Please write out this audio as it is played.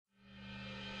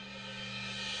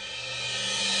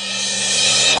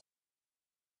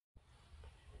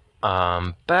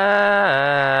I'm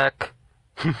back.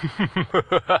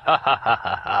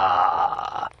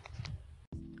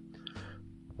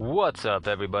 What's up,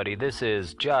 everybody? This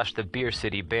is Josh the Beer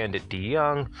City Bandit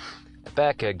DeYoung,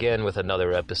 back again with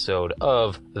another episode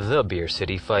of the Beer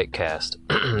City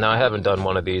Fightcast. Now, I haven't done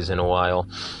one of these in a while.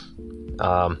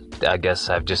 I guess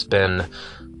I've just been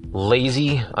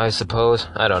lazy, I suppose.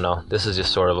 I don't know. This is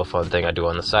just sort of a fun thing I do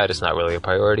on the side. It's not really a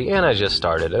priority, and I just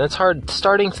started. And it's hard.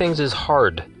 Starting things is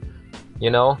hard.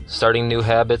 Starting new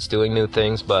habits, doing new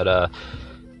things, but, I've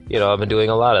been doing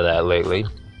a lot of that lately.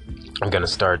 I'm gonna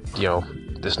start,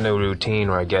 this new routine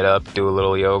where I get up, do a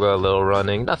little yoga, a little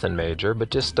running, nothing major,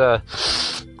 but just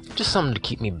something to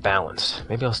keep me balanced.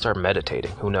 Maybe I'll start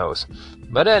meditating, who knows.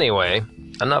 But anyway,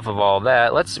 enough of all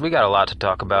that. We got a lot to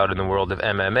talk about in the world of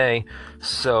MMA,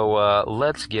 so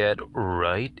let's get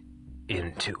right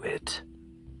into it.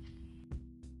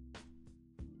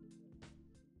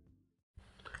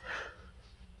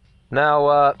 Now,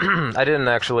 I didn't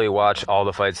actually watch all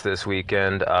the fights this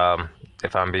weekend.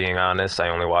 If I'm being honest, I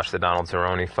only watched the Donald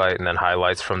Cerrone fight and then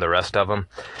highlights from the rest of them.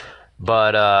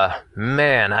 But,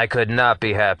 man, I could not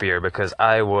be happier because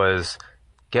I was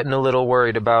getting a little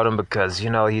worried about him because,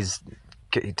 he's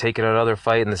taking another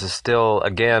fight and this is still,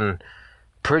 again,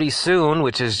 pretty soon,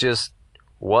 which is just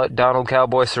what Donald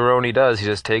Cowboy Cerrone does. He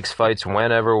just takes fights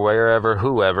whenever, wherever,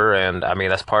 whoever, and, I mean,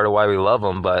 that's part of why we love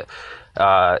him, but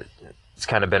it's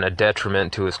kind of been a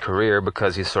detriment to his career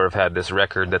because he's sort of had this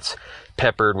record that's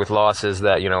peppered with losses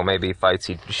that, maybe fights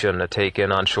he shouldn't have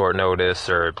taken on short notice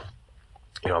or,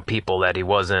 people that he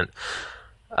wasn't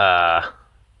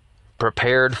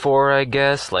prepared for, I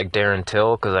guess, like Darren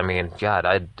Till, because, I mean, God,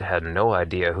 I had no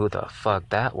idea who the fuck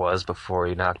that was before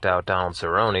he knocked out Donald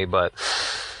Cerrone, but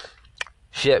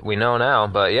shit, we know now.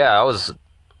 But yeah,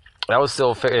 that was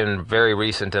still very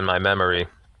recent in my memory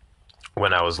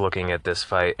when I was looking at this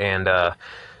fight, and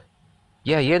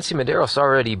yeah, Yancy Medeiros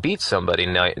already beat somebody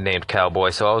named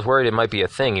Cowboy, so I was worried it might be a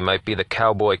thing. He might be the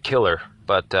Cowboy Killer,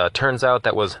 but turns out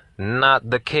that was not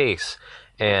the case.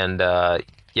 And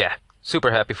yeah,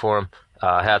 super happy for him.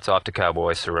 Hats off to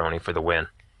Cowboy Cerrone for the win.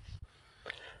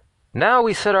 Now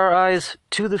we set our eyes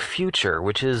to the future,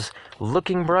 which is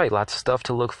looking bright. Lots of stuff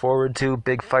to look forward to,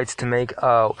 big fights to make.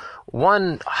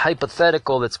 One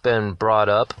hypothetical that's been brought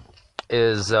up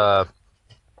is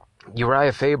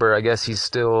Uriah Faber. I guess he's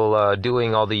still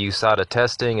doing all the USADA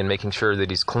testing and making sure that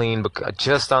he's clean, but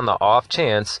just on the off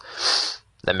chance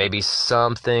that maybe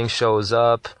something shows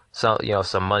up,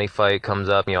 some money fight comes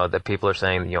up, that people are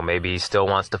saying, maybe he still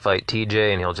wants to fight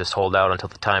TJ and he'll just hold out until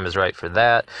the time is right for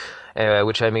that.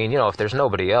 Which, I mean, if there's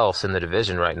nobody else in the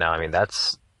division right now, I mean,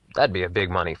 that'd be a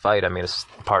big money fight. I mean, it's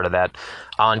part of that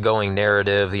ongoing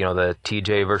narrative, the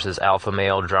TJ versus alpha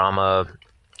male drama,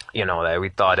 that we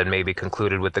thought had maybe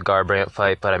concluded with the Garbrandt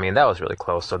fight, but I mean, that was really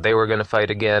close. So they were going to fight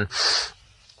again.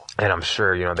 And I'm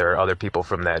sure, there are other people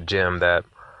from that gym that,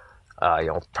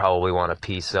 probably want a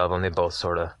piece of them. They both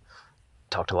sort of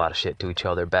talked a lot of shit to each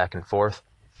other back and forth.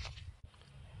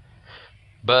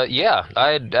 But yeah,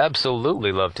 I'd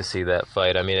absolutely love to see that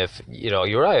fight. I mean, if,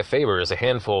 Uriah Faber is a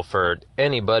handful for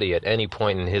anybody at any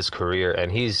point in his career,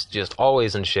 and he's just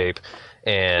always in shape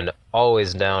and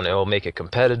always down. He'll make it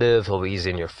competitive. He'll ease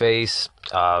in your face.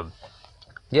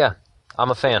 Yeah, I'm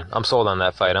a fan. I'm sold on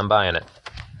that fight. I'm buying it.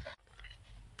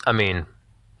 I mean,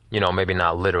 maybe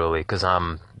not literally, because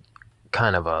I'm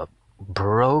kind of a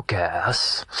broke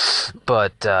ass,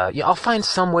 but yeah, I'll find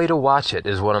some way to watch it,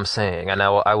 is what I'm saying, and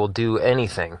I will do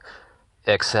anything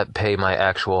except pay my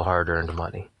actual hard-earned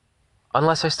money.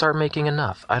 Unless I start making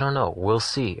enough. I don't know. We'll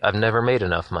see. I've never made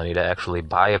enough money to actually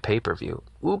buy a pay-per-view.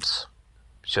 Oops.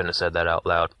 Shouldn't have said that out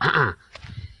loud.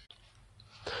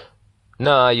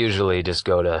 No, I usually just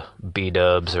go to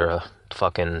B-Dubs or a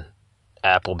fucking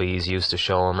Applebee's used to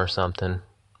show them or something.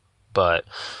 But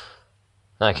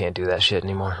I can't do that shit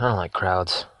anymore. I don't like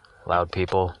crowds. Loud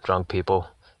people, drunk people.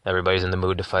 Everybody's in the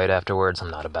mood to fight afterwards.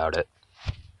 I'm not about it.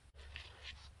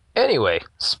 Anyway,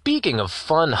 speaking of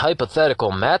fun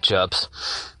hypothetical matchups,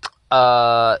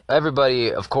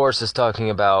 everybody, of course, is talking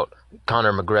about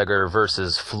Conor McGregor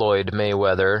versus Floyd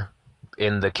Mayweather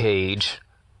in the cage.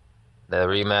 The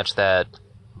rematch that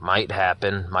might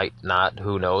happen, might not,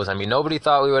 who knows. I mean, nobody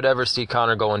thought we would ever see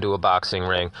Conor go into a boxing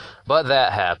ring, but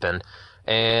that happened.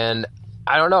 And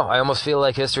I don't know, I almost feel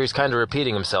like history's kind of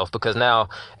repeating himself, because now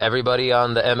everybody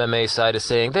on the MMA side is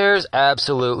saying there's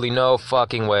absolutely no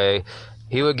fucking way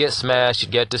he would get smashed,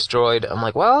 he'd get destroyed. I'm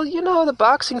like, well, the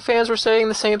boxing fans were saying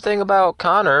the same thing about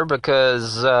Conor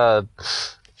because,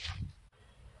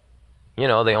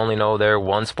 they only know their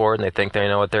one sport and they think they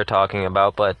know what they're talking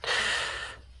about, but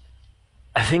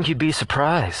I think you'd be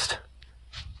surprised.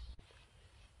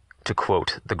 to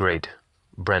quote the great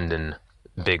Brendan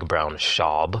Big Brown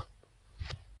Schaub.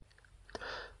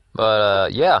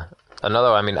 But yeah,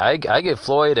 I give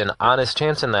Floyd an honest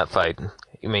chance in that fight.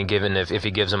 I mean, given if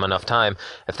he gives him enough time,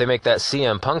 if they make that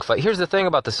CM Punk fight. Here's the thing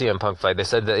about the CM Punk fight. They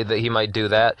said that he might do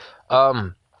that.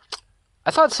 I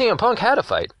thought CM Punk had a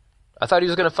fight. I thought he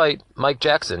was going to fight Mike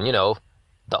Jackson, you know,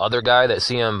 the other guy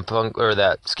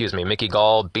that Mickey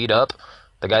Gall beat up,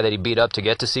 the guy that he beat up to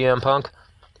get to CM Punk.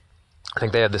 I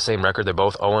think they had the same record. They're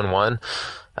both 0-1.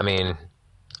 I mean,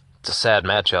 it's a sad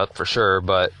matchup for sure,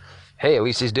 but hey, at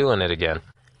least he's doing it again.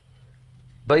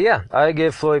 But yeah, I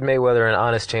give Floyd Mayweather an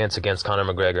honest chance against Conor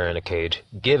McGregor in a cage,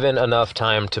 given enough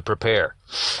time to prepare.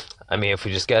 I mean, if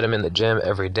we just get him in the gym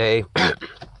every day,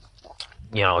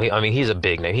 you know, he's a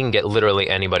big name. He can get literally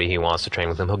anybody he wants to train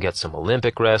with him. He'll get some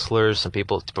Olympic wrestlers, some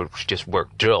people just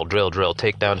work drill,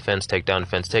 takedown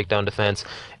defense,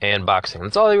 and boxing.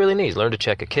 That's all he really needs. Learn to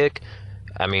check a kick.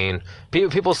 I mean,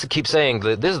 people keep saying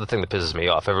that this is the thing that pisses me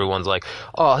off. Everyone's like,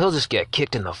 oh, he'll just get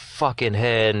kicked in the fucking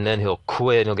head, and then he'll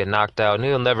quit, and he'll get knocked out, and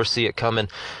he'll never see it coming.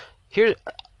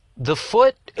 The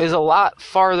foot is a lot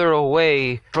farther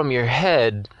away from your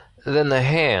head than the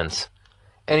hands,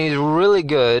 and he's really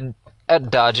good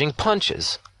at dodging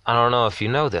punches. I don't know if you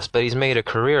know this, but he's made a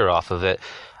career off of it.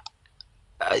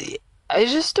 I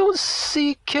just don't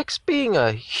see kicks being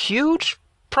a huge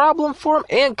problem for him.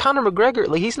 And Conor McGregor,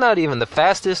 like, he's not even the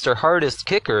fastest or hardest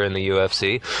kicker in the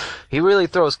UFC. He really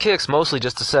throws kicks mostly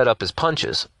just to set up his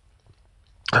punches.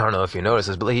 I don't know if you notice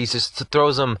this, but he just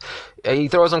throws them. He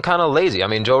throws them kind of lazy. I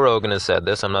mean, Joe Rogan has said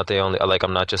this. I'm not the only. Like,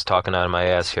 I'm not just talking out of my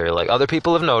ass here. Like, other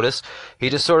people have noticed, he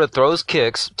just sort of throws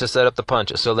kicks to set up the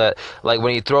punches, so that, like,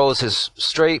 when he throws his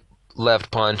straight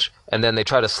left punch and then they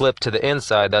try to slip to the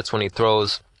inside, that's when he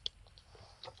follows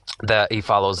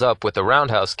up with a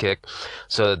roundhouse kick,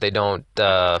 so that they don't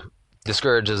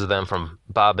discourages them from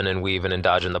bobbing and weaving and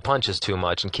dodging the punches too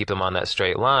much, and keep them on that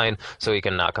straight line so he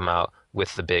can knock them out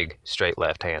with the big straight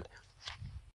left hand.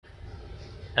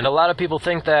 And a lot of people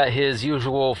think that his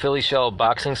usual Philly shell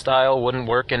boxing style wouldn't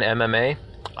work in MMA.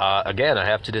 Again, I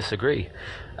have to disagree.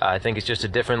 I think it's just a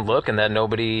different look, and that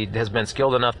nobody has been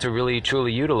skilled enough to really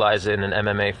truly utilize it in an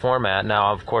MMA format.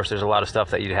 Now, of course, there's a lot of stuff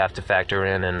that you'd have to factor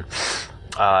in and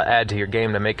add to your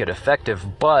game to make it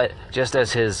effective, but just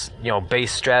as his,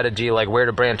 base strategy, like where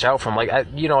to branch out from,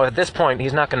 at this point,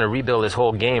 he's not going to rebuild his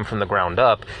whole game from the ground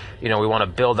up. We want to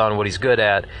build on what he's good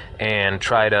at and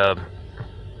try to,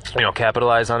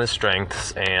 capitalize on his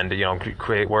strengths and,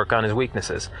 create work on his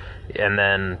weaknesses. And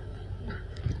then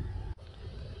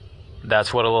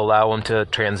that's what will allow him to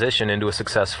transition into a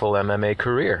successful MMA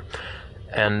career.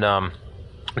 And,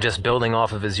 just building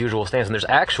off of his usual stance.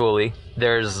 And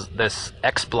there's this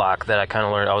X block that I kind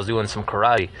of learned. I was doing some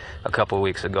karate a couple of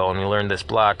weeks ago, and we learned this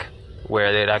block where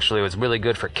it actually was really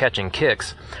good for catching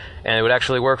kicks, and it would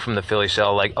actually work from the Philly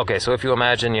shell. Like, okay, so if you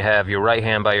imagine you have your right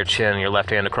hand by your chin and your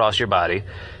left hand across your body,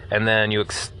 and then you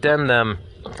extend them.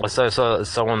 So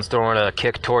someone's throwing a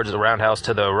kick towards the roundhouse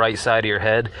to the right side of your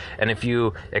head, and if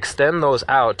you extend those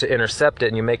out to intercept it,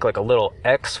 and you make like a little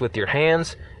X with your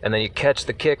hands, and then you catch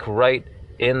the kick right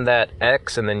in that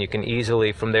X, and then you can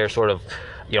easily from there sort of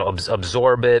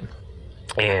absorb it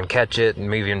and catch it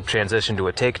and maybe even transition to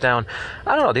a takedown.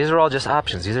 I don't know, these are all just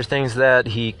options. These are things that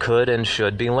he could and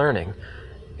should be learning,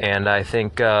 and I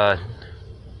think I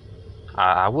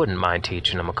wouldn't mind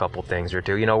teaching him a couple things or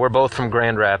two. We're both from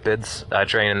Grand Rapids. I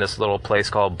train in this little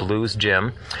place called Blues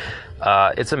Gym.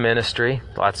 It's a ministry.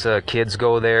 Lots of kids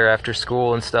go there after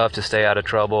school and stuff to stay out of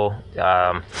trouble.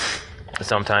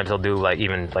 Sometimes they'll do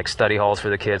even study halls for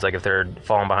the kids, like if they're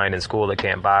falling behind in school, they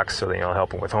can't box, so they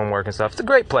help them with homework and stuff. It's a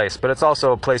great place, but it's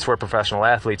also a place where professional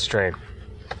athletes train.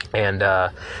 And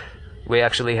we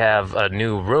actually have a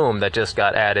new room that just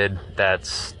got added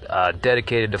that's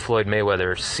dedicated to Floyd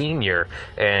Mayweather Sr.,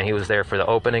 and he was there for the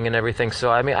opening and everything.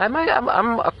 So I'm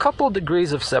a couple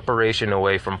degrees of separation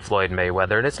away from Floyd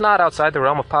Mayweather, and it's not outside the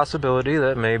realm of possibility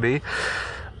that maybe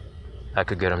I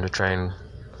could get him to train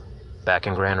back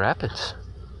in Grand Rapids,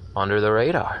 under the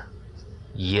radar.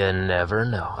 You never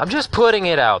know. I'm just putting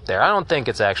it out there. I don't think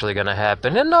it's actually going to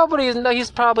happen, and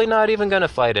he's probably not even going to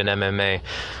fight in MMA.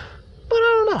 But I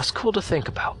don't know, it's cool to think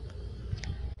about.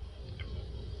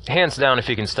 Hands down, if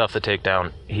he can stuff the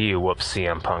takedown, he whoops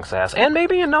CM Punk's ass. And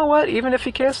maybe, you know what, even if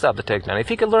he can't stop the takedown, if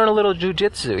he could learn a little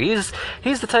jiu-jitsu, he's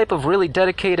the type of really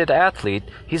dedicated athlete,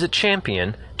 he's a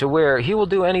champion, to where he will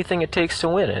do anything it takes to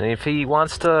win. And if he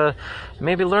wants to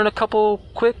maybe learn a couple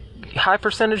quick,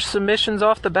 high-percentage submissions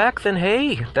off the back, then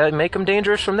hey, that make him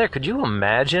dangerous from there. Could you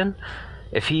imagine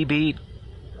if he beat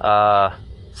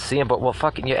CM, but well,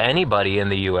 fucking yeah, anybody in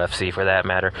the UFC for that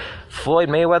matter. Floyd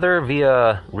Mayweather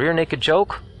via rear naked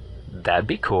choke, that'd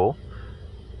be cool.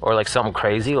 Or like something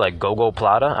crazy like Gogo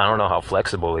Plata. I don't know how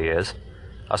flexible he is.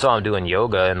 I saw him doing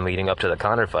yoga and leading up to the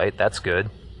Conor fight. That's good.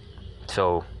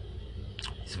 So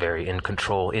he's very in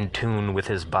control, in tune with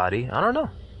his body. I don't know.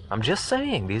 I'm just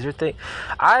saying, these are things.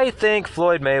 I think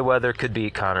Floyd Mayweather could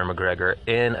beat Conor McGregor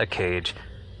in a cage,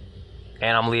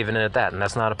 and I'm leaving it at that. And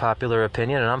that's not a popular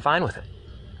opinion, and I'm fine with it.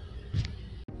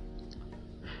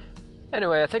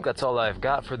 Anyway, I think that's all I've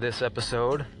got for this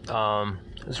episode.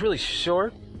 It was really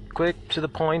short, quick, to the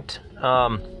point.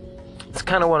 It's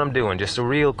kind of what I'm doing, just a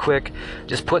real quick,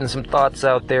 just putting some thoughts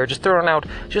out there, just throwing out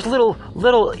just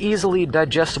little easily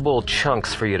digestible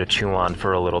chunks for you to chew on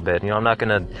for a little bit. You know, I'm not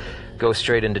going to go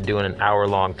straight into doing an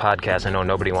hour-long podcast. I know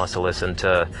nobody wants to listen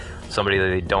to somebody that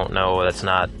they don't know that's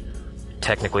not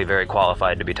technically very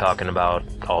qualified to be talking about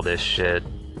all this shit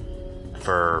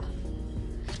for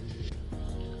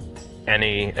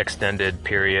any extended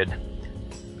period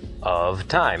of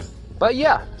time. But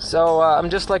yeah, so I'm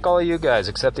just like all of you guys,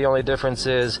 except the only difference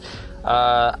is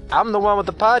I'm the one with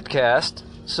the podcast,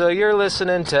 so you're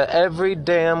listening to every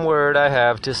damn word I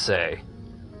have to say.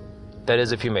 That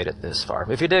is, if you made it this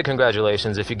far. If you did,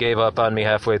 congratulations. If you gave up on me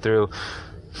halfway through,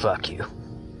 fuck you.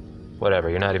 Whatever,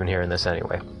 you're not even hearing this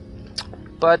anyway.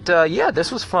 But yeah,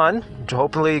 this was fun.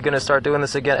 Hopefully gonna start doing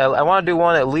this again. I want to do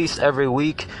one at least every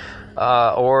week,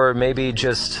 or maybe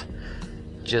just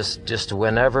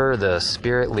whenever the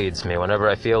spirit leads me, whenever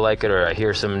I feel like it, or I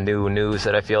hear some new news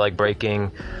that I feel like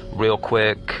breaking real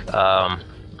quick.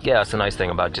 Yeah, it's a nice thing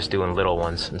about just doing little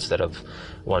ones instead of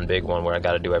one big one where I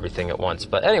got to do everything at once.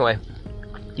 But anyway,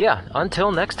 yeah,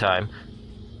 until next time,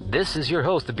 this is your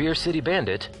host, the Beer City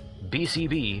Bandit,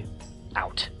 BCB,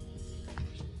 out.